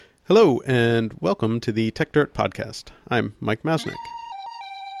Hello, and welcome to the Tech Dirt Podcast. I'm Mike Masnick.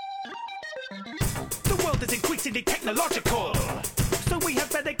 The world is increasingly technological, so we have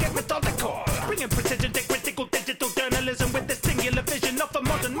better get methodical. Bringing precision to critical digital journalism with the singular vision of a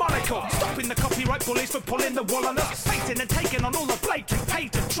modern monocle. Stopping the copyright bullies from pulling the wool on us. Facing and taking on all the blatant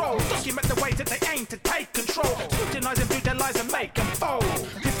paid and trolls. Document the ways that they aim to take control. Scrutinize and through their lies and make them fold.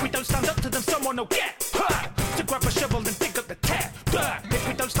 If we don't stand up to them, someone will get hurt. To grab a shovel and dig up the tech dirt. If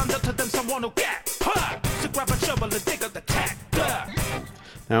we don't stand up to them, someone will get hurt. To grab a shovel and dig up the tech dirt.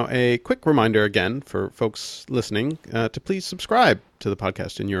 Now, a quick reminder again for folks listening to please subscribe to the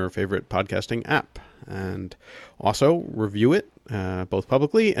podcast in your favorite podcasting app. And also review it both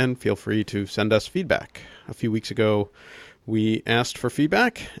publicly and feel free to send us feedback. A few weeks ago, we asked for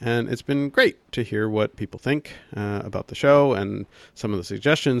feedback, and it's been great to hear what people think about the show and some of the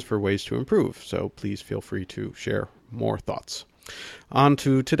suggestions for ways to improve. So please feel free to share more thoughts. On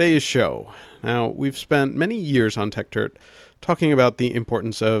to today's show. Now, we've spent many years on Tech Dirt talking about the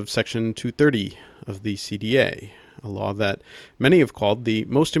importance of Section 230 of the CDA, a law that many have called the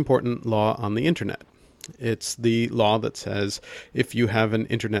most important law on the internet. It's the law that says if you have an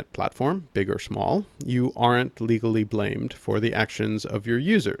internet platform, big or small, you aren't legally blamed for the actions of your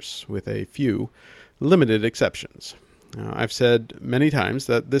users, with a few limited exceptions. Now, I've said many times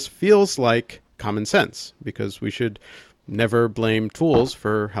that this feels like common sense, because we should never blame tools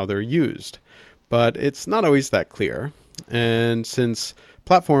for how they're used. But it's not always that clear. And since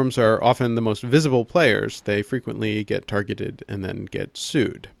platforms are often the most visible players, they frequently get targeted and then get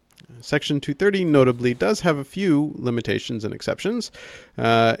sued. Section 230 notably does have a few limitations and exceptions.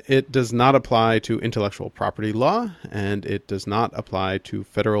 It does not apply to intellectual property law, and it does not apply to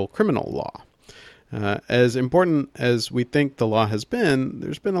federal criminal law. As important as we think the law has been,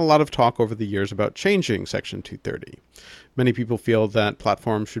 there's been a lot of talk over the years about changing Section 230. Many people feel that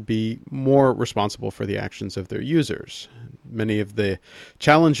platforms should be more responsible for the actions of their users. Many of the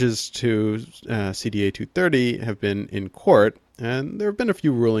challenges to CDA 230 have been in court, and there have been a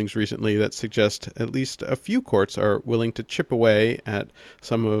few rulings recently that suggest at least a few courts are willing to chip away at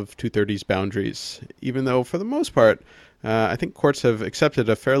some of 230's boundaries, even though for the most part, I think courts have accepted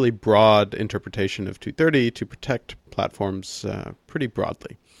a fairly broad interpretation of 230 to protect platforms pretty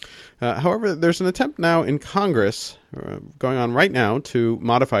broadly. However, there's an attempt now in Congress going on right now to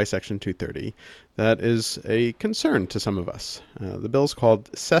modify Section 230 that is a concern to some of us. The bill's called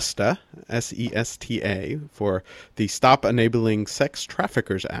SESTA, S-E-S-T-A, for the Stop Enabling Sex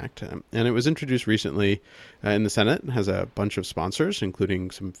Traffickers Act, and it was introduced recently in the Senate. It has a bunch of sponsors, including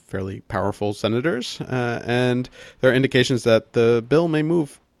some fairly powerful senators, and there are indications that the bill may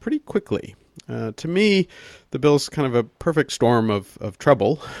move pretty quickly. To me, the bill's kind of a perfect storm of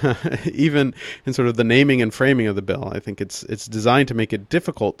trouble, even in sort of the naming and framing of the bill. I think it's designed to make it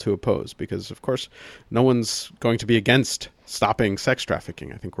difficult to oppose because, of course, no one's going to be against stopping sex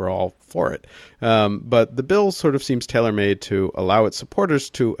trafficking. I think we're all for it. But the bill sort of seems tailor-made to allow its supporters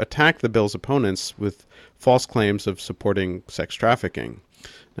to attack the bill's opponents with false claims of supporting sex trafficking.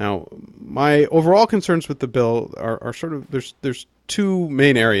 Now, my overall concerns with the bill are sort of, there's two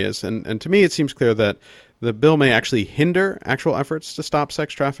main areas, and to me it seems clear that the bill may actually hinder actual efforts to stop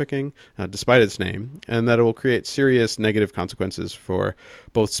sex trafficking, despite its name, and that it will create serious negative consequences for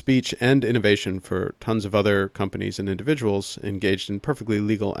both speech and innovation for tons of other companies and individuals engaged in perfectly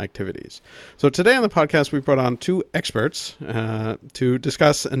legal activities. So today on the podcast, we brought on two experts to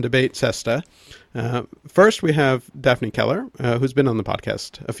discuss and debate SESTA. First, we have Daphne Keller, who's been on the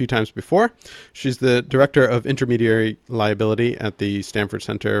podcast a few times before. She's the Director of Intermediary Liability at the Stanford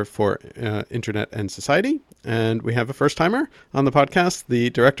Center for Internet and Society. And we have a first-timer on the podcast, the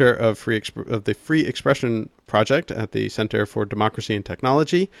Director of the Free Expression Project at the Center for Democracy and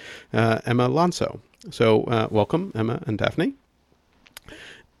Technology, Emma Lanso. So welcome, Emma and Daphne.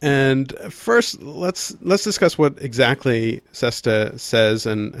 And first, let's discuss what exactly SESTA says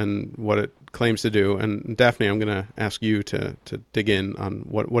and what it claims to do. And Daphne, I'm going to ask you to dig in on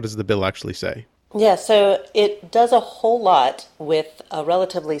what does the bill actually say? Yeah, so it does a whole lot with a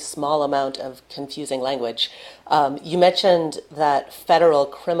relatively small amount of confusing language. You mentioned that federal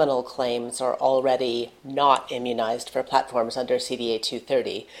criminal claims are already not immunized for platforms under CDA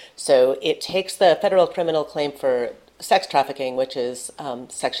 230. So it takes the federal criminal claim for sex trafficking, which is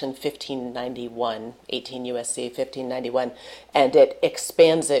Section 1591, 18 U.S.C. 1591, and it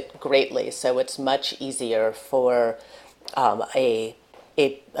expands it greatly. So it's much easier for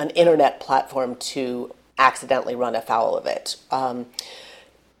an internet platform to accidentally run afoul of it.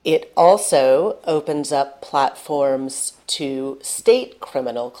 It also opens up platforms to state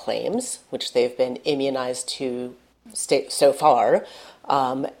criminal claims, which they've been immunized to state so far.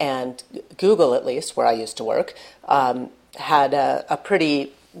 And Google, at least, where I used to work, had a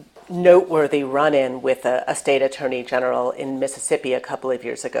pretty noteworthy run-in with a state attorney general in Mississippi a couple of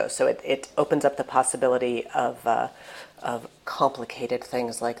years ago. So it opens up the possibility of complicated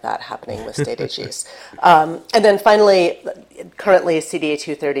things like that happening with state AGs. And then finally, currently CDA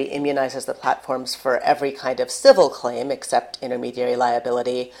 230 immunizes the platforms for every kind of civil claim except intermediary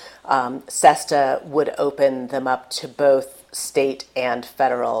liability. SESTA would open them up to both state and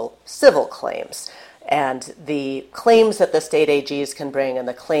federal civil claims. And the claims that the state AGs can bring and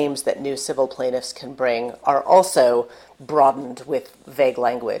the claims that new civil plaintiffs can bring are also broadened with vague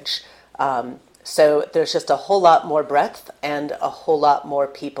language. So there's just a whole lot more breadth and a whole lot more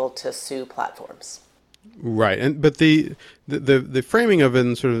people to sue platforms. Right, but the framing of it,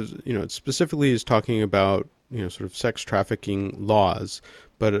 and sort of, it specifically is talking about sort of sex trafficking laws,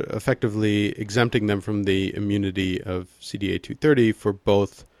 but effectively exempting them from the immunity of CDA 230 for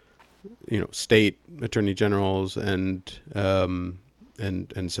both state attorney generals and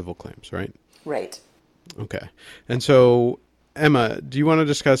civil claims, right? Right. Okay, and so, Emma, do you want to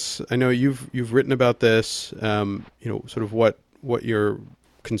discuss? I know you've written about this. Sort of what your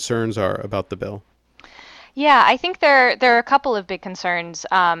concerns are about the bill. Yeah, I think there are a couple of big concerns,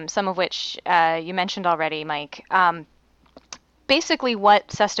 some of which you mentioned already, Mike. Basically,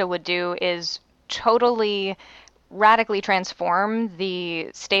 what SESTA would do is totally radically transform the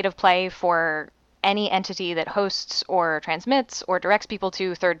state of play for any entity that hosts or transmits or directs people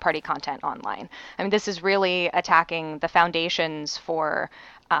to third-party content online. I mean, this is really attacking the foundations for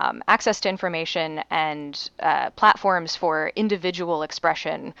access to information and platforms for individual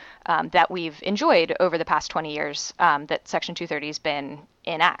expression that we've enjoyed over the past 20 years that Section 230 has been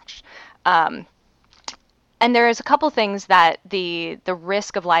in act. And there's a couple things that the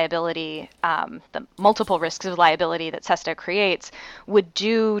risk of liability, the multiple risks of liability that SESTA creates would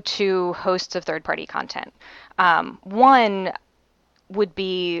do to hosts of third-party content. One would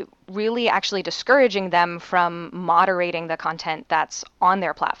be really actually discouraging them from moderating the content that's on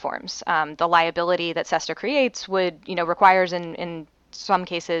their platforms. The liability that SESTA creates would, requires in some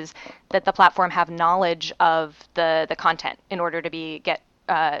cases that the platform have knowledge of the content in order to be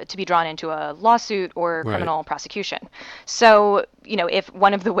drawn into a lawsuit or criminal prosecution. So, if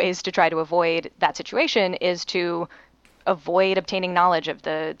one of the ways to try to avoid that situation is to avoid obtaining knowledge of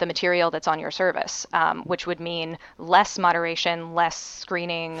the material that's on your service, which would mean less moderation, less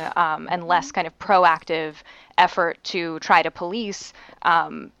screening, and less kind of proactive effort to try to police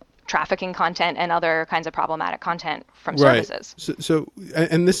trafficking content and other kinds of problematic content from services. So,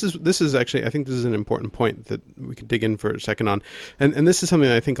 and this is actually, I think this is an important point that we could dig in for a second on. And this is something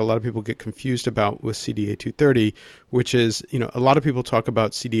that I think a lot of people get confused about with CDA 230, which is, a lot of people talk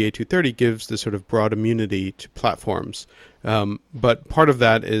about CDA 230 gives this sort of broad immunity to platforms. But part of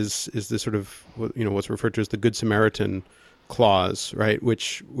that is this sort of, what's referred to as the Good Samaritan clause, right?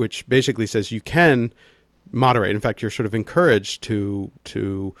 Which basically says you can moderate. In fact, you're sort of encouraged to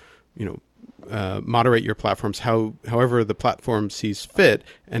moderate your platforms however the platform sees fit,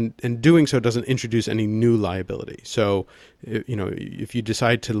 and doing so doesn't introduce any new liability. So, if you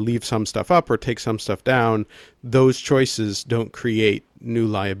decide to leave some stuff up or take some stuff down, those choices don't create new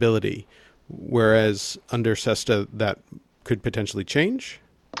liability. Whereas under SESTA, that could potentially change.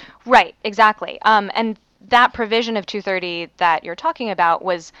 Right, exactly. And that provision of 230 that you're talking about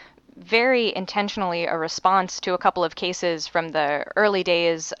was very intentionally a response to a couple of cases from the early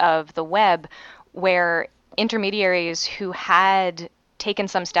days of the web where intermediaries who had taken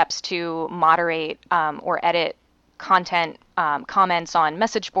some steps to moderate or edit content, comments on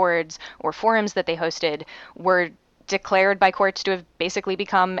message boards or forums that they hosted were declared by courts to have basically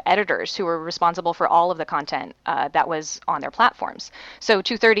become editors who were responsible for all of the content that was on their platforms. So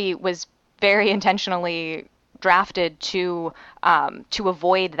 230 was very intentionally drafted to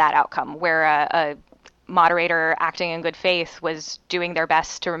avoid that outcome, where a moderator acting in good faith was doing their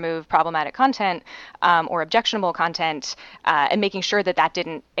best to remove problematic content or objectionable content and making sure that that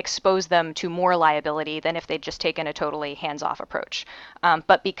didn't expose them to more liability than if they'd just taken a totally hands-off approach.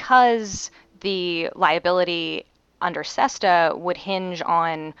 But because the liability under SESTA would hinge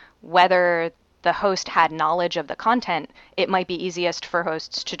on whether the host had knowledge of the content, it might be easiest for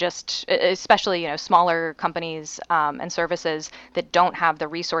hosts to just, especially smaller companies and services that don't have the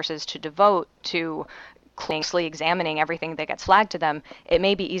resources to devote to closely examining everything that gets flagged to them. It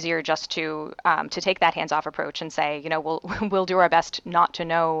may be easier just to take that hands-off approach and say, we'll do our best not to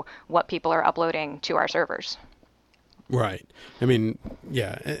know what people are uploading to our servers. Right. I mean,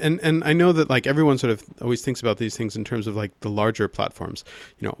 yeah. And I know that like everyone sort of always thinks about these things in terms of like the larger platforms,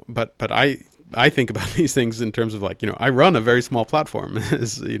 but I I think about these things in terms of like, I run a very small platform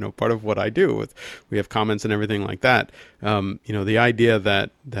is, part of what I do we have comments and everything like that. The idea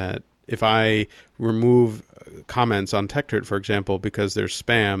that if I remove comments on TechDirt, for example, because there's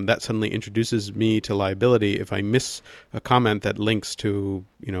spam, that suddenly introduces me to liability if I miss a comment that links to,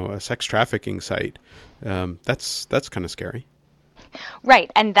 a sex trafficking site. That's kind of scary. Right.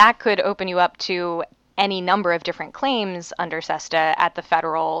 And that could open you up to any number of different claims under SESTA at the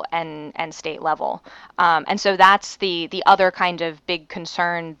federal and state level. And so that's the other kind of big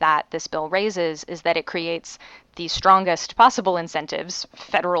concern that this bill raises, is that it creates the strongest possible incentives,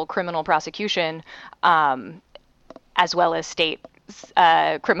 federal criminal prosecution, as well as state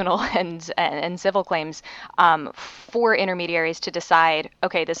criminal and civil claims, for intermediaries to decide,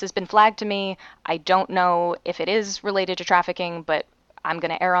 okay, this has been flagged to me. I don't know if it is related to trafficking, but I'm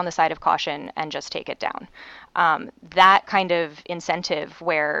going to err on the side of caution and just take it down. That kind of incentive,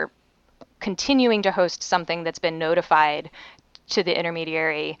 where continuing to host something that's been notified to the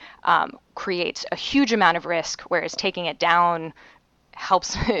intermediary creates a huge amount of risk, whereas taking it down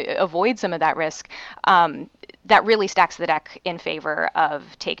helps avoid some of that risk, that really stacks the deck in favor of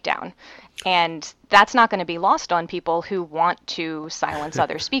takedown. And that's not going to be lost on people who want to silence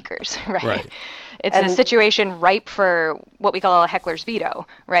other speakers, right? It's a situation ripe for what we call a heckler's veto,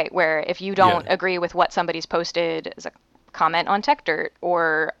 right? Where if you don't agree with what somebody's posted as a comment on TechDirt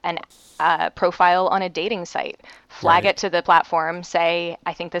or a profile on a dating site, flag it to the platform, say,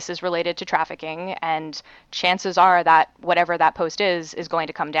 I think this is related to trafficking, and chances are that whatever that post is going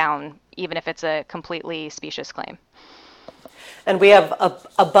to come down, even if it's a completely specious claim. And we have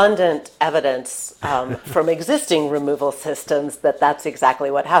abundant evidence from existing removal systems that that's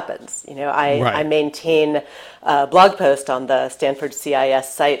exactly what happens. I maintain a blog post on the Stanford CIS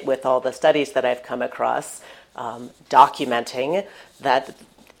site with all the studies that I've come across, documenting that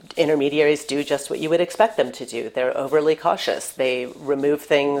intermediaries do just what you would expect them to do. They're overly cautious. They remove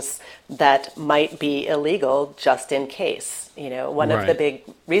things that might be illegal just in case. One of the big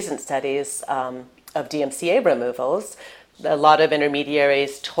recent studies of DMCA removals, a lot of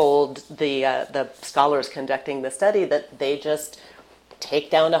intermediaries told the scholars conducting the study that they just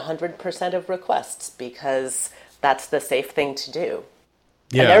take down 100% of requests because that's the safe thing to do.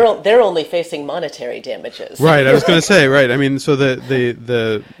 Yeah, and they're only facing monetary damages. Right, I was going to say, right. I mean, so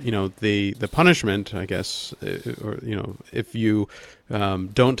the punishment, I guess, or if you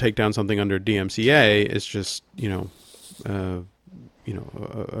don't take down something under DMCA, is just a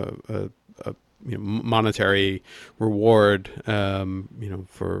monetary reward,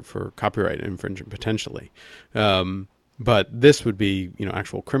 for copyright infringement potentially. But this would be,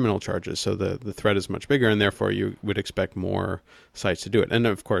 actual criminal charges. So the threat is much bigger, and therefore you would expect more sites to do it. And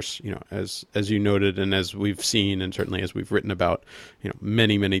of course, as you noted, and as we've seen, and certainly as we've written about,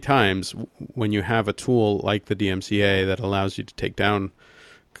 many, many times, when you have a tool like the DMCA that allows you to take down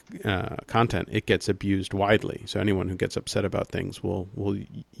content, it gets abused widely. So anyone who gets upset about things will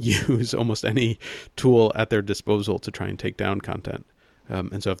use almost any tool at their disposal to try and take down content.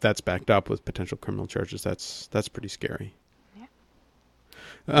 And so if that's backed up with potential criminal charges, that's pretty scary.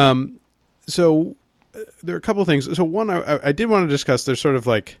 Yeah. So there are a couple of things. So one, I did want to discuss, there's sort of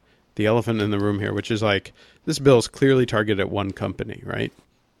like the elephant in the room here, which is like, this bill is clearly targeted at one company, right?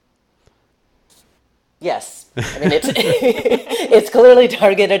 Yes. I mean, it's clearly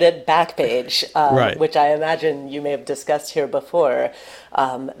targeted at Backpage, which I imagine you may have discussed here before.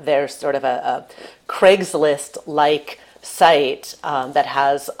 There's sort of a Craigslist-like site that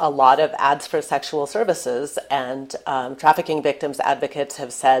has a lot of ads for sexual services, and trafficking victims advocates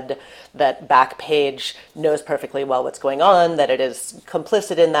have said that Backpage knows perfectly well what's going on, that it is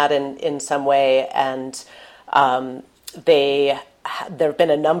complicit in that in some way, and there have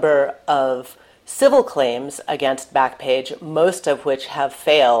been a number of civil claims against Backpage, most of which have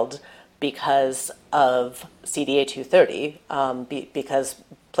failed because of CDA 230, because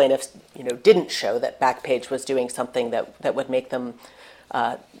plaintiffs, didn't show that Backpage was doing something that would make them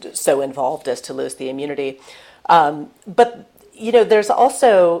so involved as to lose the immunity. But there's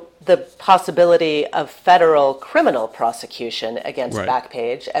also the possibility of federal criminal prosecution against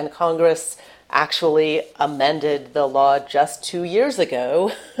Backpage, and Congress actually amended the law just 2 years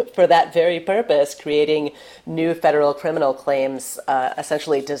ago for that very purpose, creating new federal criminal claims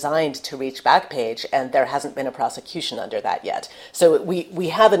essentially designed to reach Backpage, and there hasn't been a prosecution under that yet. So we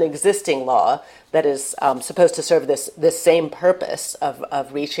have an existing law that is supposed to serve this same purpose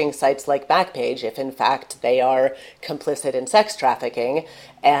of reaching sites like Backpage if in fact they are complicit in sex trafficking,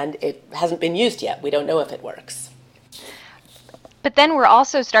 and it hasn't been used yet. We don't know if it works. But then we're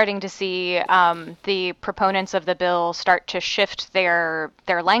also starting to see the proponents of the bill start to shift their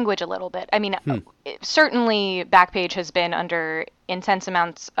language a little bit. I mean, certainly Backpage has been under intense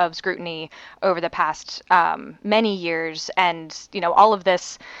amounts of scrutiny over the past many years, and all of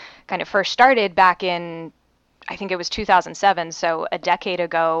this kind of first started back in, I think it was 2007, so a decade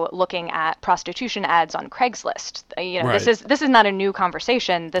ago, looking at prostitution ads on Craigslist. Right. This is not a new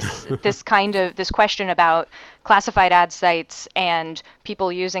conversation. This question about classified ad sites and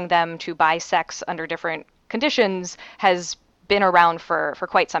people using them to buy sex under different conditions has been around for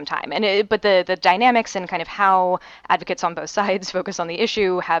quite some time. But the dynamics and kind of how advocates on both sides focus on the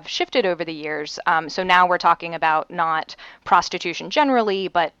issue have shifted over the years. So now we're talking about not prostitution generally,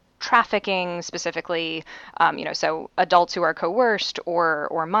 but trafficking specifically, so adults who are coerced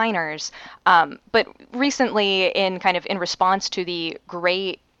or minors. But recently, in response to the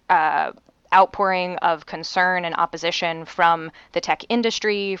great outpouring of concern and opposition from the tech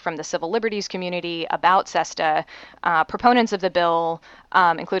industry, from the civil liberties community about SESTA, proponents of the bill,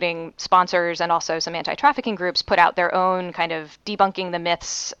 including sponsors and also some anti-trafficking groups, put out their own kind of debunking the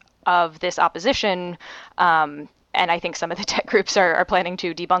myths of this opposition. And I think some of the tech groups are planning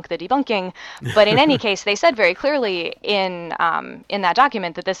to debunk the debunking. But in any case, they said very clearly in that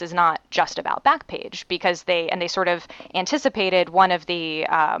document that this is not just about Backpage, because they sort of anticipated one of the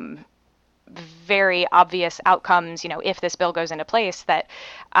very obvious outcomes, if this bill goes into place, that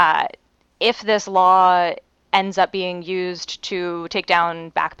if this law ends up being used to take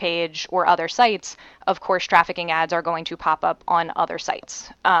down Backpage or other sites, of course, trafficking ads are going to pop up on other sites.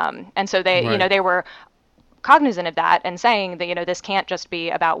 And so they, Right. They were cognizant of that and saying that, this can't just be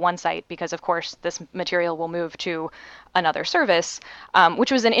about one site, because of course this material will move to another service,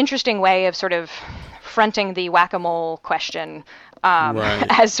 which was an interesting way of sort of fronting the whack-a-mole question Right.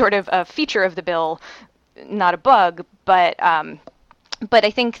 as sort of a feature of the bill, not a bug. But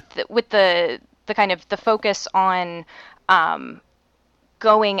I think that with the kind of the focus on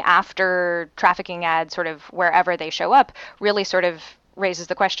going after trafficking ads sort of wherever they show up really sort of raises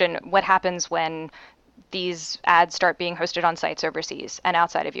the question, what happens when these ads start being hosted on sites overseas and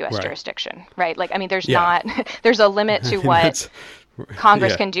outside of U.S. Right. jurisdiction, right? Like, I mean, there's Yeah. there's a limit to what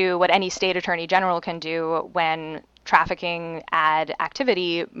Congress yeah. can do, what any state attorney general can do when trafficking ad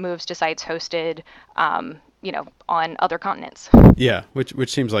activity moves to sites hosted, on other continents. Yeah,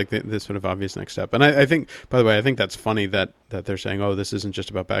 which seems like the sort of obvious next step. And I think, by the way, I think that's funny that they're saying, oh, this isn't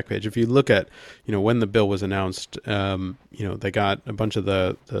just about Backpage. If you look at, when the bill was announced, they got a bunch of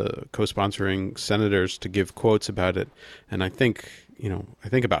the co-sponsoring senators to give quotes about it. And I think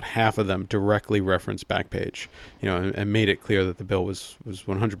about half of them directly referenced Backpage, and made it clear that the bill was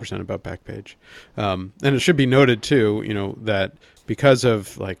 100% about Backpage. And it should be noted too, that because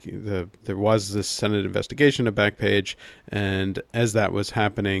of there was this Senate investigation of Backpage, and as that was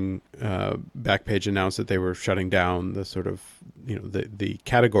happening, Backpage announced that they were shutting down the sort of the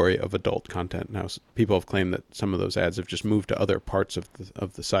category of adult content. Now people have claimed that some of those ads have just moved to other parts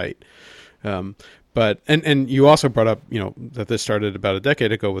of the site. But you also brought up that this started about a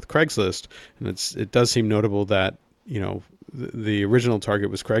decade ago with Craigslist, and it does seem notable that the original target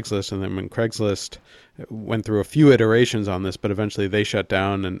was Craigslist, and then when Craigslist went through a few iterations on this, but eventually they shut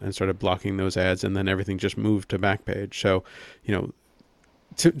down and started blocking those ads, and then everything just moved to Backpage. So,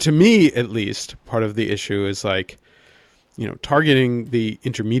 to me at least, part of the issue is targeting the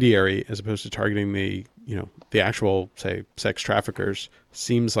intermediary as opposed to targeting the actual, say, sex traffickers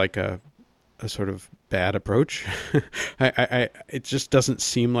seems like a sort of bad approach. It just doesn't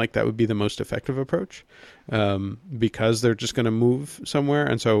seem like that would be the most effective approach, because they're just going to move somewhere.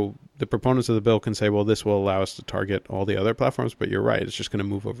 And so the proponents of the bill can say, well, this will allow us to target all the other platforms, but you're right, it's just going to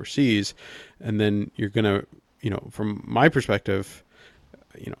move overseas. And then you're going to, from my perspective,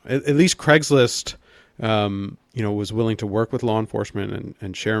 at least Craigslist, was willing to work with law enforcement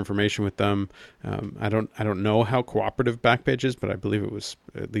and share information with them. I don't know how cooperative Backpage is, but I believe it was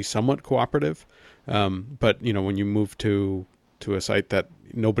at least somewhat cooperative. But when you move to a site that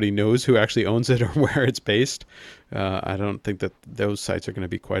nobody knows who actually owns it or where it's based, I don't think that those sites are going to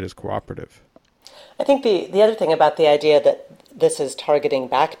be quite as cooperative. I think the other thing about the idea that this is targeting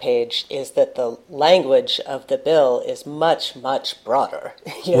Backpage is that the language of the bill is much, much broader.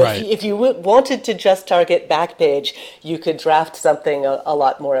 Right. If you wanted to just target Backpage, you could draft something a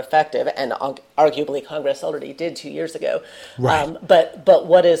lot more effective, and arguably Congress already did 2 years ago. Right. But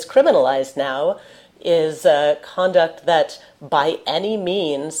what is criminalized now is conduct that by any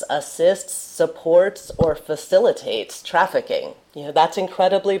means assists, supports, or facilitates trafficking. That's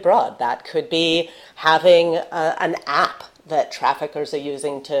incredibly broad. That could be having an app that traffickers are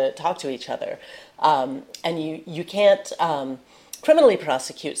using to talk to each other. And you can't criminally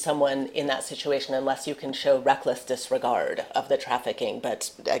prosecute someone in that situation unless you can show reckless disregard of the trafficking.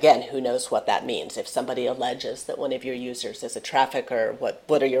 But again, who knows what that means? If somebody alleges that one of your users is a trafficker,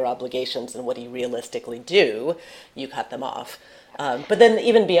 what are your obligations and what do you realistically do? You cut them off. But then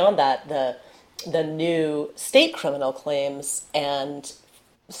even beyond that, the new state criminal claims and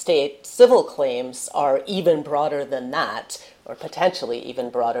state civil claims are even broader than that, or potentially even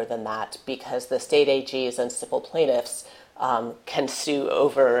broader than that, because the state AGs and civil plaintiffs can sue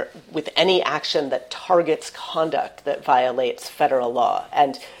over with any action that targets conduct that violates federal law.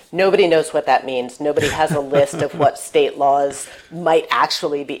 And nobody knows what that means. Nobody has a list of what state laws might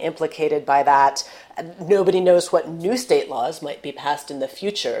actually be implicated by that. Nobody knows what new state laws might be passed in the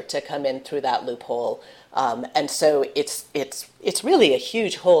future to come in through that loophole. And so it's really a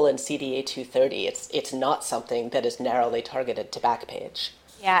huge hole in CDA 230. It's not something that is narrowly targeted to Backpage.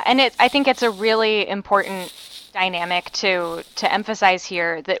 Yeah, and I think it's a really important dynamic to emphasize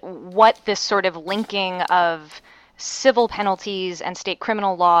here, that what this sort of linking of civil penalties and state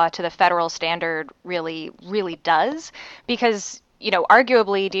criminal law to the federal standard really does, because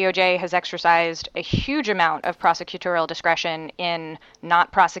arguably DOJ has exercised a huge amount of prosecutorial discretion in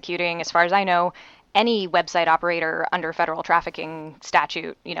not prosecuting, as far as I know, any website operator under federal trafficking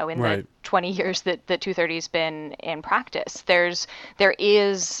statute, in the 20 years that 230's been in practice. There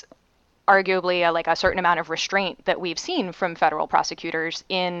is arguably a certain amount of restraint that we've seen from federal prosecutors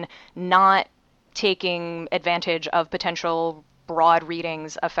in not taking advantage of potential broad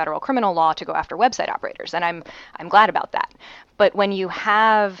readings of federal criminal law to go after website operators, and I'm glad about that. But when you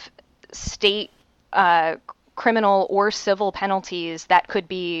have state criminal or civil penalties that could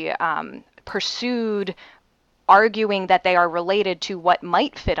be pursued arguing that they are related to what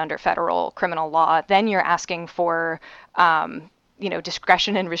might fit under federal criminal law, then you're asking for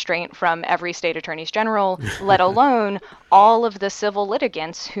discretion and restraint from every state attorneys general, let alone all of the civil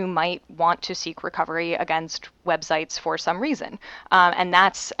litigants who might want to seek recovery against websites for some reason. And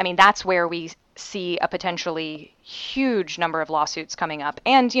that's where we see a potentially huge number of lawsuits coming up,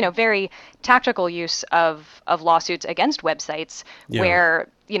 and very tactical use of lawsuits against websites where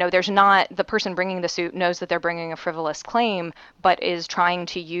there's not, the person bringing the suit knows that they're bringing a frivolous claim, but is trying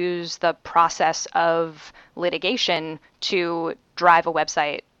to use the process of litigation to drive a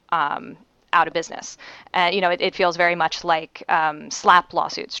website out of business. It feels very much like SLAP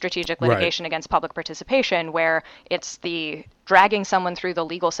lawsuits, strategic litigation against public participation, where it's the dragging someone through the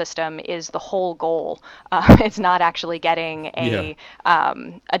legal system is the whole goal. It's not actually getting a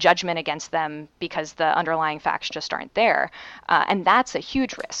judgment against them because the underlying facts just aren't there. And that's a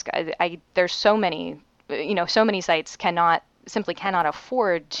huge risk. There's so many sites simply cannot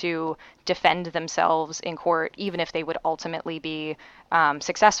afford to defend themselves in court, even if they would ultimately be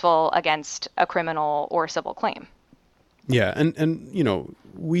successful against a criminal or civil claim. Yeah, and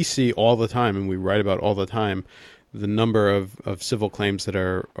we see all the time, and we write about all the time, the number of civil claims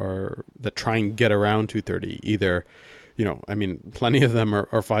that try and get around 230. Either, plenty of them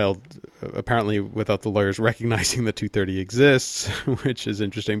are filed apparently without the lawyers recognizing that 230 exists, which is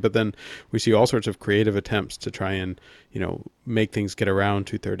interesting. But then we see all sorts of creative attempts to try and, make things get around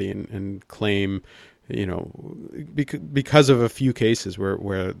 230 and claim, because of a few cases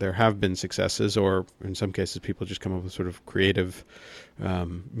where there have been successes, or in some cases people just come up with sort of creative,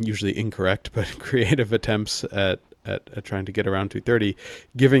 usually incorrect, but creative attempts at trying to get around 230,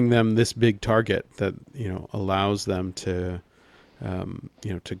 giving them this big target that allows them to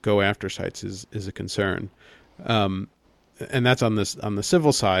to go after sites is a concern, and that's on the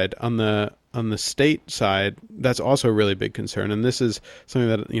civil side. On the state side, that's also a really big concern, and this is something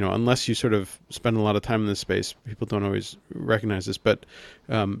that unless you sort of spend a lot of time in this space, people don't always recognize this. But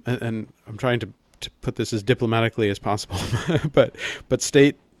and I'm trying to put this as diplomatically as possible, but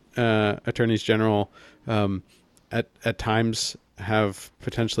state attorneys general at times have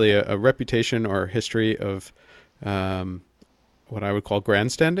potentially a reputation or history of what I would call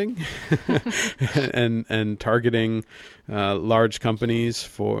grandstanding and targeting large companies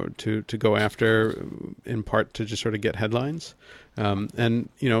to go after, in part to just sort of get headlines. And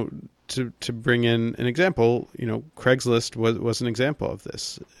to bring in an example, Craigslist was an example of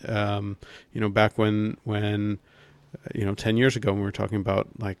this. Back when 10 years ago, when we were talking about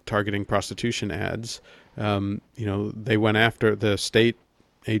like targeting prostitution ads, they went after, the state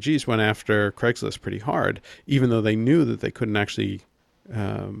AGs went after Craigslist pretty hard, even though they knew that they couldn't actually,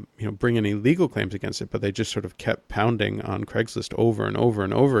 bring any legal claims against it, but they just sort of kept pounding on Craigslist over and over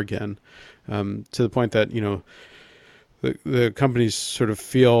and over again, to the point that, the companies sort of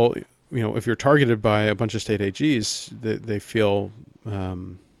feel, if you're targeted by a bunch of state AGs, they feel,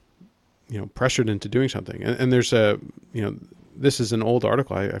 pressured into doing something. And there's this is an old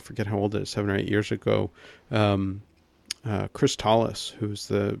article. I forget how old it is, 7 or 8 years ago. Chris Tallis, who's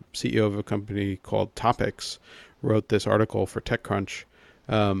the CEO of a company called Topics, wrote this article for TechCrunch,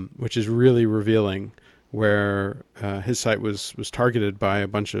 which is really revealing, where his site was targeted by a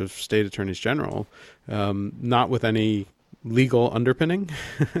bunch of state attorneys general, not with any legal underpinning,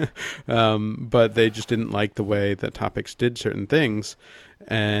 but they just didn't like the way that Topics did certain things,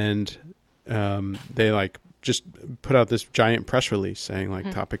 and they just put out this giant press release saying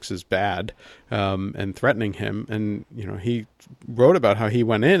Topics is bad, and threatening him. And, he wrote about how he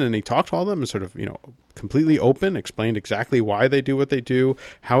went in and he talked to all of them and sort of, completely open, explained exactly why they do what they do,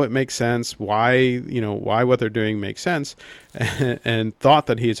 how it makes sense, why what they're doing makes sense, and thought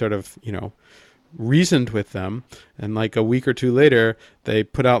that he had sort of, reasoned with them. And a week or two later, they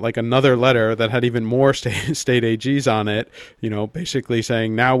put out another letter that had even more state AGs on it, basically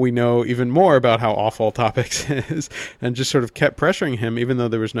saying, now we know even more about how awful Topics is, and just sort of kept pressuring him, even though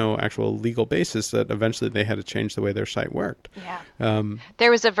there was no actual legal basis, that eventually they had to change the way their site worked. Yeah.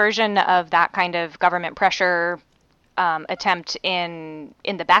 There was a version of that kind of government pressure attempt in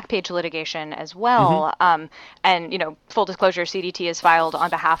the Backpage litigation as well. And, full disclosure, CDT has filed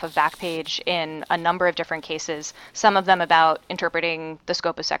on behalf of Backpage in a number of different cases, some of them about interpreting the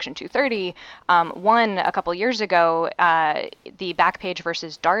scope of Section 230. One, a couple years ago, the Backpage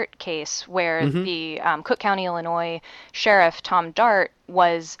versus Dart case, where the Cook County, Illinois sheriff, Tom Dart,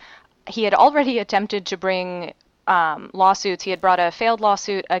 he had already attempted to bring lawsuits. He had brought a failed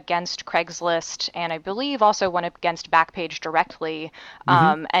lawsuit against Craigslist, and I believe also one against Backpage directly,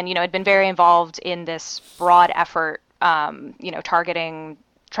 and had been very involved in this broad effort, targeting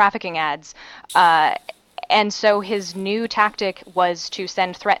trafficking ads. And so his new tactic was to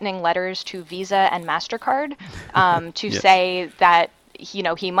send threatening letters to Visa and MasterCard to say that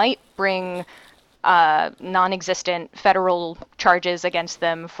he might bring non-existent federal charges against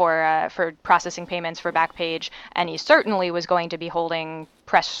them for processing payments for Backpage, and he certainly was going to be holding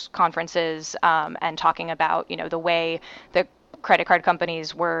press conferences and talking about the way the credit card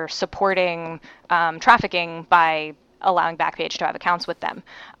companies were supporting trafficking by allowing Backpage to have accounts with them.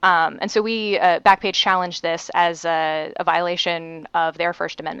 And so Backpage challenged this as a violation of their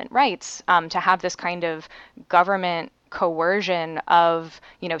First Amendment rights to have this kind of government coercion of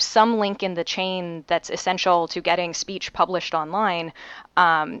some link in the chain that's essential to getting speech published online,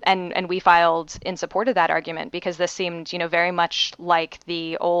 and we filed in support of that argument because this seemed very much like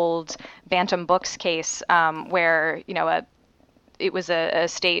the old Bantam Books case, where it was a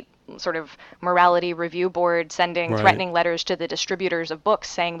state sort of morality review board sending threatening letters to the distributors of books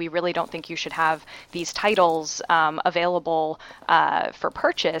saying, we really don't think you should have these titles available for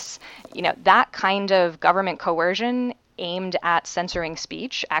purchase. That kind of government coercion aimed at censoring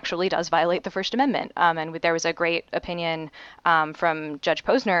speech actually does violate the First Amendment. And there was a great opinion from Judge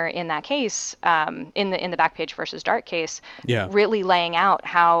Posner in that case, in the Backpage versus Dart case, really laying out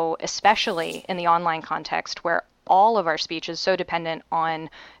how, especially in the online context where all of our speech is so dependent on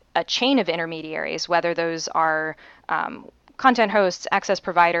a chain of intermediaries, whether those are content hosts, access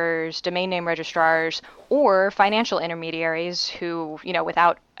providers, domain name registrars, or financial intermediaries who,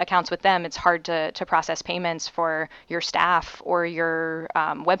 without accounts with them, it's hard to process payments for your staff or your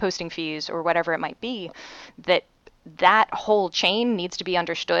web hosting fees or whatever it might be, that whole chain needs to be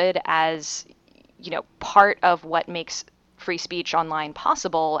understood as, part of what makes free speech online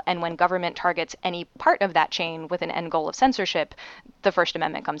possible. And when government targets any part of that chain with an end goal of censorship, the First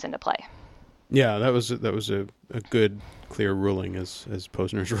Amendment comes into play. Yeah, that was a good, clear ruling, as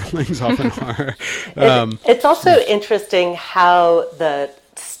Posner's rulings often are. It's also interesting how the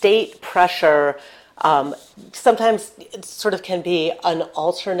state pressure sometimes it sort of can be an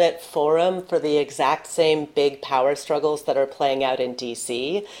alternate forum for the exact same big power struggles that are playing out in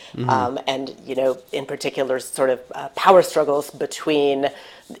DC, and in particular, sort of power struggles between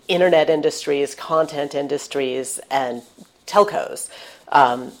internet industries, content industries, and telcos.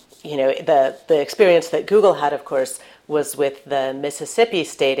 The experience that Google had, of course, was with the Mississippi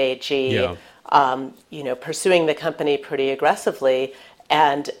State AG, pursuing the company pretty aggressively.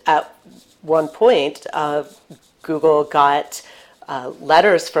 And at one point, Google got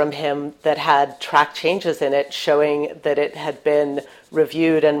letters from him that had track changes in it showing that it had been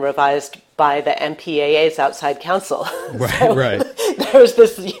reviewed and revised by the MPAA's outside counsel. Right. There was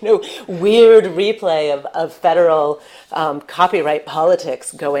this, weird replay of federal copyright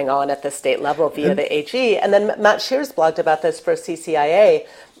politics going on at the state level via the AG. And then Matt Shears blogged about this for CCIA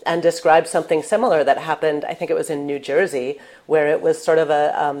and described something similar that happened, I think it was in New Jersey, where it was sort of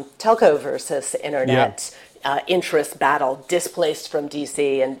a telco versus internet interest battle displaced from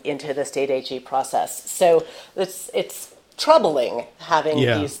DC and into the state AG process. So it's troubling having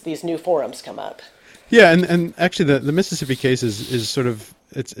Yeah. these new forums come up. Yeah, and actually the Mississippi case is sort of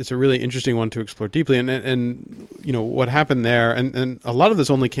it's a really interesting one to explore deeply, and you know what happened there, and a lot of this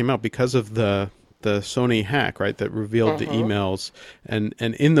only came out because of the Sony hack, right, that revealed the emails, and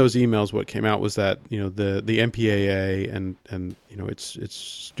in those emails what came out was that, you know, the MPAA and you know its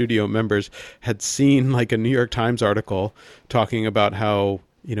studio members had seen like a New York Times article talking about how,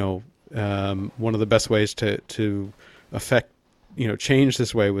 you know, one of the best ways to affect, you know, change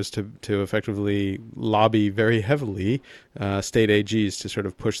this way was to effectively lobby very heavily state AGs to sort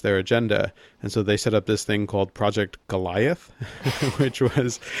of push their agenda. And so they set up this thing called Project Goliath, which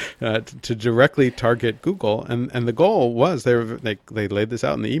was to directly target Google. And the goal was they laid this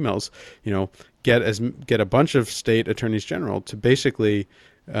out in the emails, you know, get a bunch of state attorneys general to basically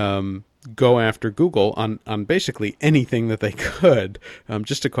go after Google on basically anything that they could,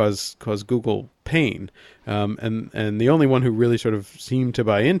 just to cause Google pain. And the only one who really sort of seemed to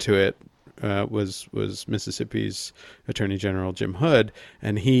buy into it was Mississippi's Attorney General Jim Hood,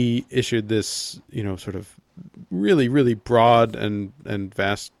 and he issued this, you know, sort of really, really broad and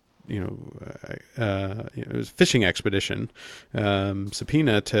vast, it was phishing expedition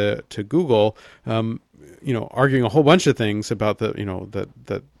subpoena to Google, you know, arguing a whole bunch of things about that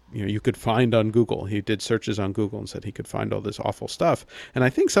you could find on Google. He did searches on Google and said he could find all this awful stuff. And I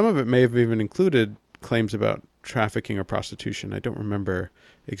think some of it may have even included claims about trafficking or prostitution. I don't remember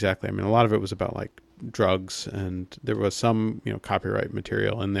exactly. I mean, a lot of it was about like drugs, and there was some, you know, copyright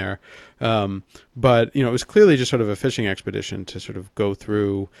material in there. But, you know, it was clearly just sort of a fishing expedition to sort of go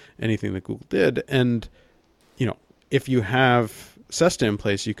through anything that Google did. And, you know, if you have SESTA in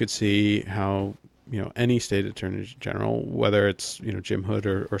place, you could see how, you know, any state attorney general, whether it's, you know, Jim Hood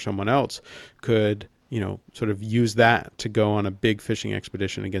or someone else, could, you know, sort of use that to go on a big fishing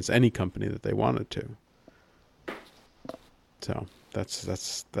expedition against any company that they wanted to. So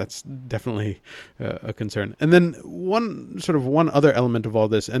that's definitely a concern. And then one other element of all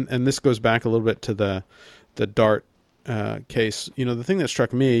this, and this goes back a little bit to the DART case. You know, the thing that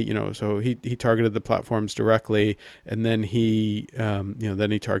struck me, you know, so he targeted the platforms directly, and then he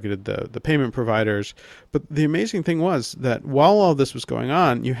targeted the payment providers. But the amazing thing was that while all this was going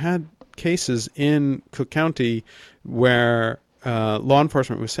on, you had cases in Cook County where law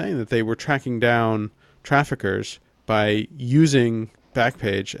enforcement was saying that they were tracking down traffickers by using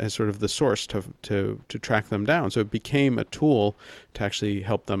Backpage as sort of the source to track them down. So it became a tool to actually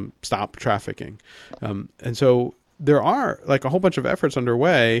help them stop trafficking. And so there are like a whole bunch of efforts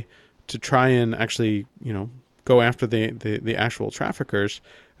underway to try and actually, you know, go after the actual traffickers.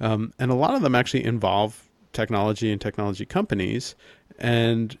 And a lot of them actually involve technology and technology companies.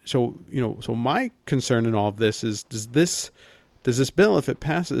 And so, you know, so my concern in all of this is, does this bill, if it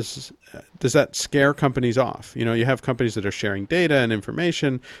passes, does that scare companies off? You know, you have companies that are sharing data and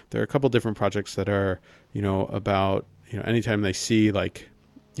information. There are a couple different projects that are, you know, about, you know, anytime they see like,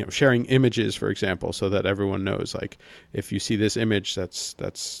 you know, sharing images, for example, so that everyone knows, like, if you see this image, that's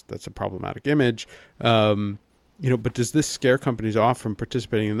a problematic image. You know, but does this scare companies off from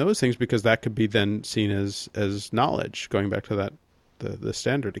participating in those things? Because that could be then seen as knowledge, going back to that, the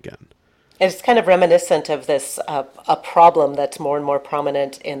standard again. It's kind of reminiscent of this, a problem that's more and more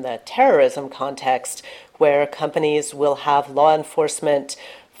prominent in the terrorism context, where companies will have law enforcement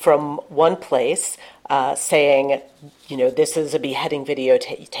from one place saying, you know, this is a beheading video,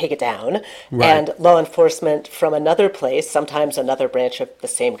 take it down. Right. And law enforcement from another place, sometimes another branch of the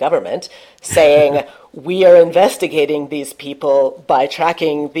same government, saying, we are investigating these people by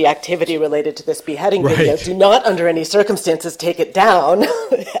tracking the activity related to this beheading video. Do not, under any circumstances, take it down.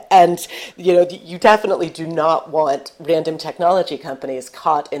 And, you know, you definitely do not want random technology companies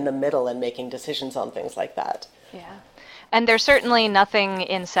caught in the middle and making decisions on things like that. Yeah. And there's certainly nothing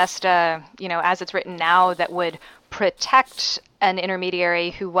in SESTA, you know, as it's written now, that would protect an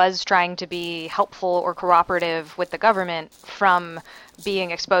intermediary who was trying to be helpful or cooperative with the government from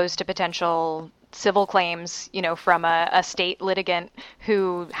being exposed to potential civil claims, you know, from a state litigant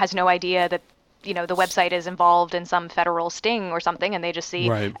who has no idea that, you know, the website is involved in some federal sting or something, and they just see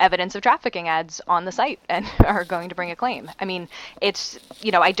evidence of trafficking ads on the site and are going to bring a claim. I mean, it's,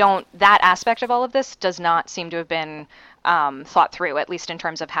 you know, that aspect of all of this does not seem to have been thought through, at least in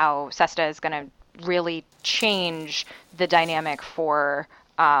terms of how SESTA is going to really change the dynamic for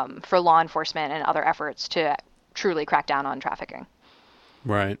law enforcement and other efforts to truly crack down on trafficking.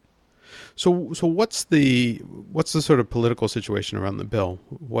 Right. So what's the sort of political situation around the bill?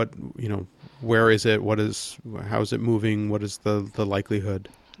 What, you know, where is it? How is it moving? What is the likelihood?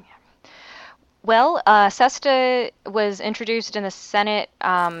 Well, SESTA was introduced in the Senate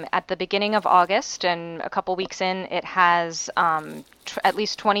at the beginning of August, and a couple weeks in, it has at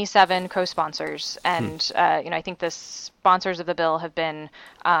least 27 co-sponsors. And I think the sponsors of the bill have been,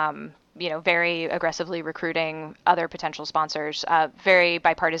 very aggressively recruiting other potential sponsors. Very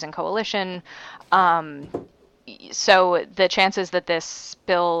bipartisan coalition. So the chances that this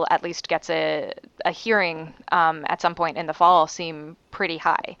bill at least gets a hearing at some point in the fall seem pretty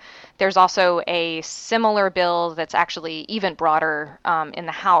high. There's also a similar bill that's actually even broader in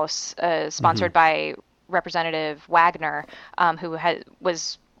the House, sponsored by Representative Wagner, who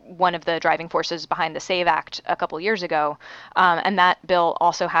was one of the driving forces behind the SAVE Act a couple years ago. And that bill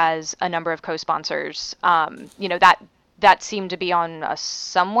also has a number of co-sponsors. That seemed to be on a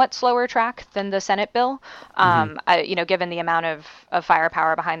somewhat slower track than the Senate bill. Given the amount of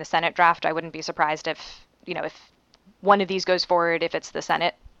firepower behind the Senate draft, I wouldn't be surprised if one of these goes forward, if it's the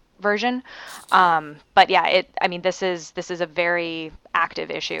Senate version. But yeah, this is a very active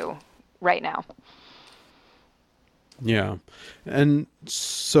issue right now. Yeah, and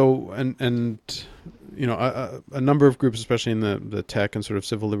so a number of groups, especially in the tech and sort of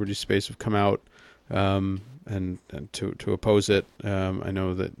civil liberties space, have come out and to oppose it. I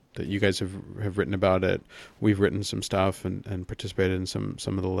know that you guys have written about it. We've written some stuff and participated in some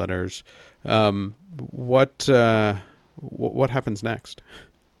of the letters. What happens next?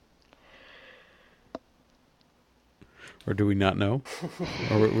 Or do we not know?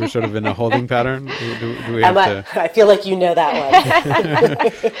 Or we're sort of in a holding pattern? Do we have I feel like you know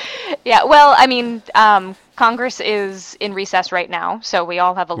that one. Yeah, well, Congress is in recess right now, so we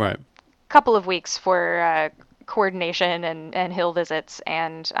all have a couple of weeks for coordination and Hill visits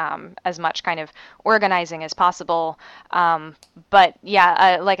and as much kind of organizing as possible. But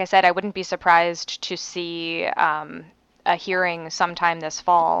yeah, like I said, I wouldn't be surprised to see a hearing sometime this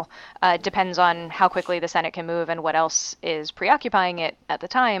fall. Depends on how quickly the Senate can move and what else is preoccupying it at the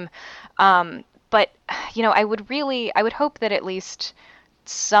time. But I would hope that at least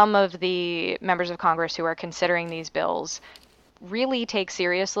some of the members of Congress who are considering these bills really take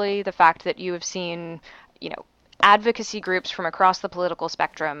seriously the fact that you have seen, advocacy groups from across the political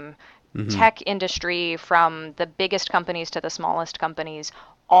spectrum, tech industry, from the biggest companies to the smallest companies,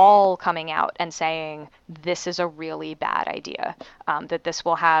 all coming out and saying this is a really bad idea, that this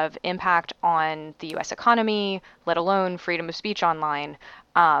will have impact on the U.S. economy, let alone freedom of speech online,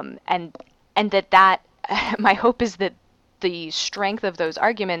 and that my hope is that the strength of those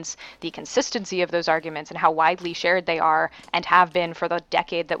arguments, the consistency of those arguments, and how widely shared they are and have been for the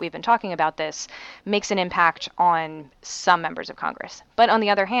decade that we've been talking about this, makes an impact on some members of Congress. But on the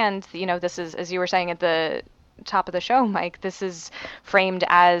other hand, this is, as you were saying at the top of the show, Mike, this is framed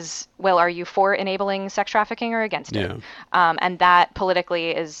as, well, are you for enabling sex trafficking or against it? And that politically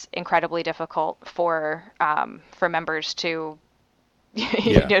is incredibly difficult for members to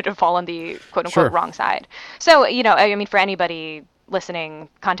to fall on the quote unquote wrong side. So, for anybody listening,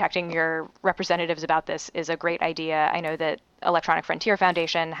 contacting your representatives about this is a great idea. I know that Electronic Frontier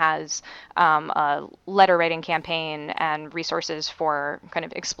Foundation has a letter writing campaign and resources for kind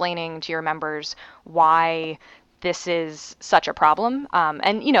of explaining to your members why this is such a problem.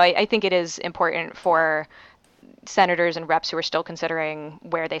 I think it is important for senators and reps who are still considering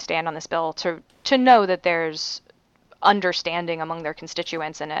where they stand on this bill to know that there's understanding among their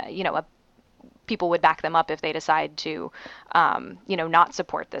constituents, and people would back them up if they decide to not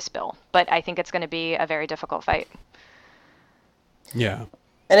support this bill. But I think it's going to be a very difficult fight. Yeah.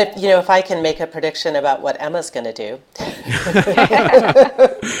 And if I can make a prediction about what Emma's going to do,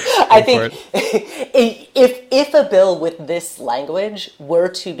 I think if a bill with this language were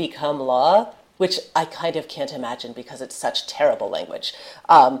to become law, which I kind of can't imagine because it's such terrible language,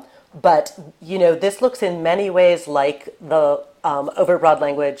 but, this looks in many ways like the overbroad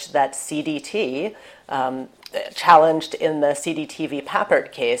language that CDT challenged in the CDT v.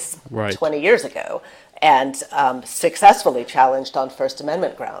 Papert case 20 years ago, and successfully challenged on First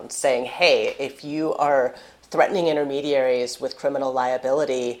Amendment grounds, saying, hey, if you are threatening intermediaries with criminal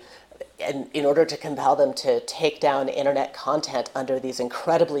liability and in order to compel them to take down internet content under these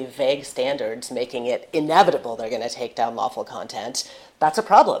incredibly vague standards, making it inevitable they're going to take down lawful content, that's a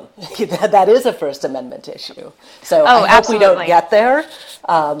problem. That is a First Amendment issue. So I hope absolutely. We don't get there,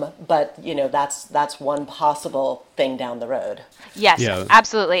 but that's one possible thing down the road. Yes,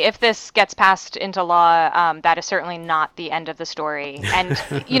 absolutely. If this gets passed into law, that is certainly not the end of the story. And,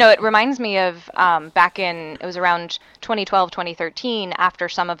 it reminds me of it was around 2012, 2013, after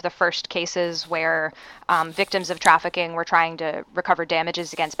some of the first cases where victims of trafficking were trying to recover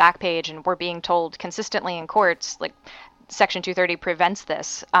damages against Backpage and were being told consistently in courts, like, Section 230 prevents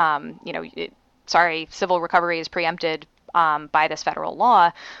this. civil recovery is preempted by this federal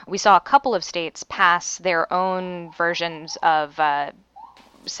law, we saw a couple of states pass their own versions of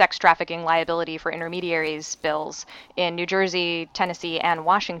sex trafficking liability for intermediaries bills in New Jersey, Tennessee, and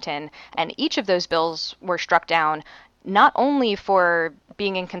Washington. And each of those bills were struck down not only for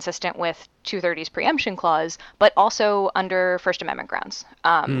being inconsistent with 230's preemption clause, but also under First Amendment grounds.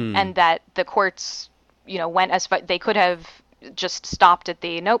 And that the courts, went as far, they could have just stopped at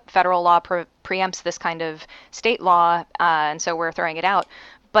the nope, federal law preempts this kind of state law, and so we're throwing it out.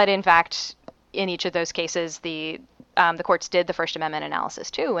 But in fact, in each of those cases, the courts did the First Amendment analysis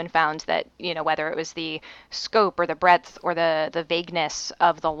too, and found that whether it was the scope or the breadth or the vagueness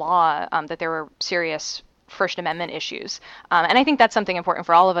of the law, that there were serious First Amendment issues. And I think that's something important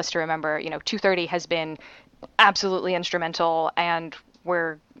for all of us to remember. 230 has been absolutely instrumental, and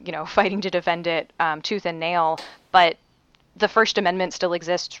we're fighting to defend it tooth and nail. But the First Amendment still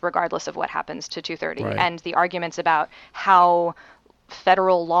exists regardless of what happens to 230. Right. And the arguments about how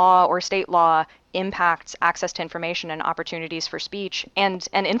federal law or state law impacts access to information and opportunities for speech and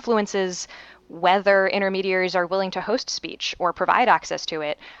influences whether intermediaries are willing to host speech or provide access to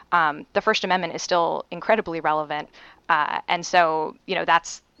it, the First Amendment is still incredibly relevant. And so,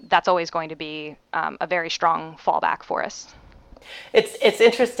 that's always going to be a very strong fallback for us. It's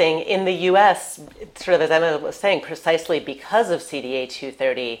interesting. In the U.S., sort of as Emma was saying, precisely because of CDA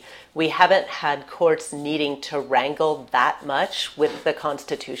 230, we haven't had courts needing to wrangle that much with the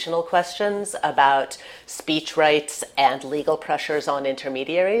constitutional questions about speech rights and legal pressures on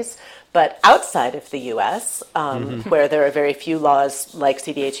intermediaries. But outside of the U.S., where there are very few laws like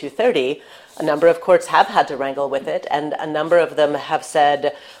CDA 230, a number of courts have had to wrangle with it, and a number of them have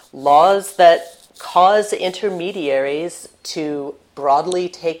said laws that cause intermediaries to broadly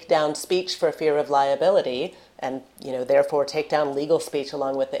take down speech for fear of liability and, therefore take down legal speech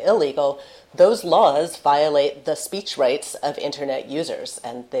along with the illegal, those laws violate the speech rights of internet users,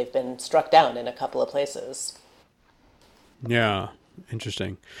 and they've been struck down in a couple of places. Yeah,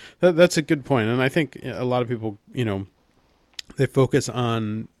 interesting. That's a good point. And I think a lot of people, they focus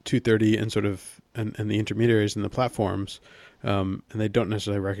on 230 and sort of, and the intermediaries and the platforms, and they don't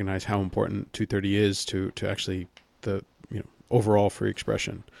necessarily recognize how important 230 is to actually the overall free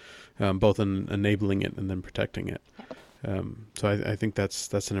expression, both in enabling it and then protecting it. So I think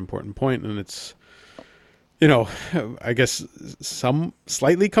that's an important point, and it's I guess some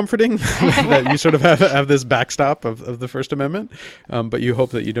slightly comforting that you sort of have this backstop of the First Amendment, but you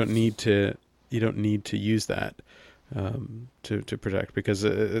hope that you don't need to use that to protect, because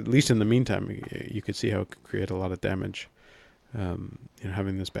at least in the meantime you could see how it could create a lot of damage.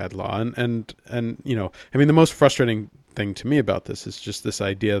 Having this bad law, and the most frustrating thing to me about this is just this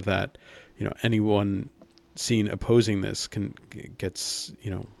idea that anyone seen opposing this gets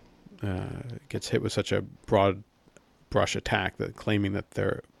hit with such a broad brush attack, that claiming that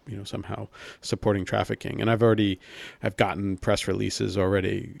they're somehow supporting trafficking. And I've gotten press releases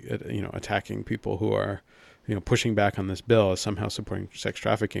already attacking people who are pushing back on this bill as somehow supporting sex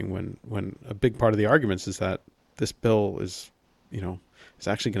trafficking, when a big part of the arguments is that this bill is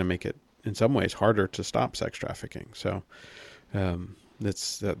actually going to make it in some ways harder to stop sex trafficking. So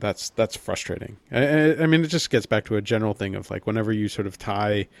that's frustrating. I mean, it just gets back to a general thing of like, whenever you sort of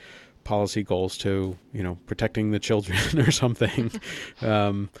tie policy goals to protecting the children or something,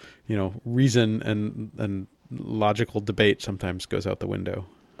 reason and logical debate sometimes goes out the window,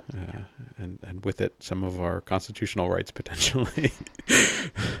 and with it some of our constitutional rights potentially.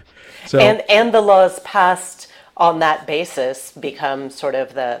 So and the laws passed on that basis become sort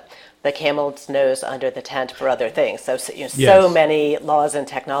of the camel's nose under the tent for other things. So Yes. many laws and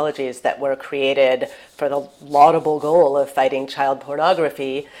technologies that were created for the laudable goal of fighting child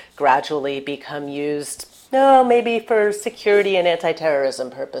pornography gradually become used, maybe for security and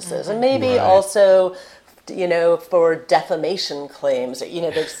anti-terrorism purposes, and maybe Right. also for defamation claims.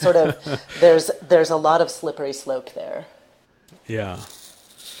 There's sort of there's a lot of slippery slope there. Yeah.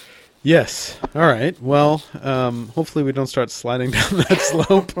 Yes. All right. Well, hopefully we don't start sliding down that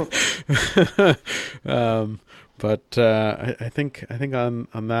slope. But I think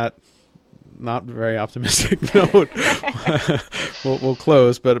on that not very optimistic note, we'll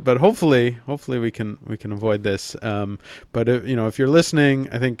close. But hopefully we can avoid this. But if you're listening,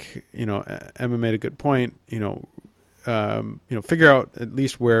 I think Emma made a good point. Figure out at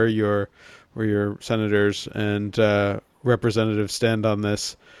least where your senators and representatives stand on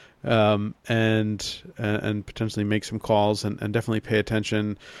this. and potentially make some calls and definitely pay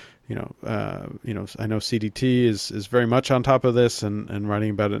attention. I know CDT is very much on top of this and writing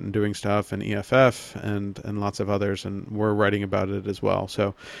about it and doing stuff, and EFF and lots of others, and we're writing about it as well.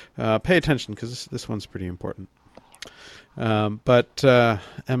 So pay attention, because this one's pretty important. But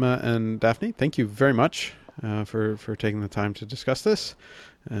Emma and Daphne, thank you very much for taking the time to discuss this,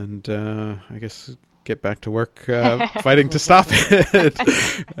 and I guess get back to work fighting to stop it.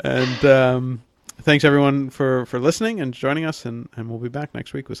 And thanks everyone for listening and joining us, and we'll be back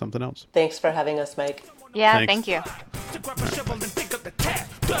next week with something else. Thanks for having us, Mike. Yeah, Thanks. Thank you. To grab a shovel and dig up the tap.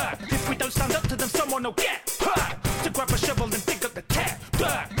 If we don't stand up to them, someone will get hurt. To grab a shovel and dig up the tap.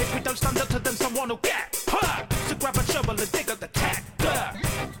 If we don't stand up to them, someone will get hurt. To grab a shovel and dig up the tap.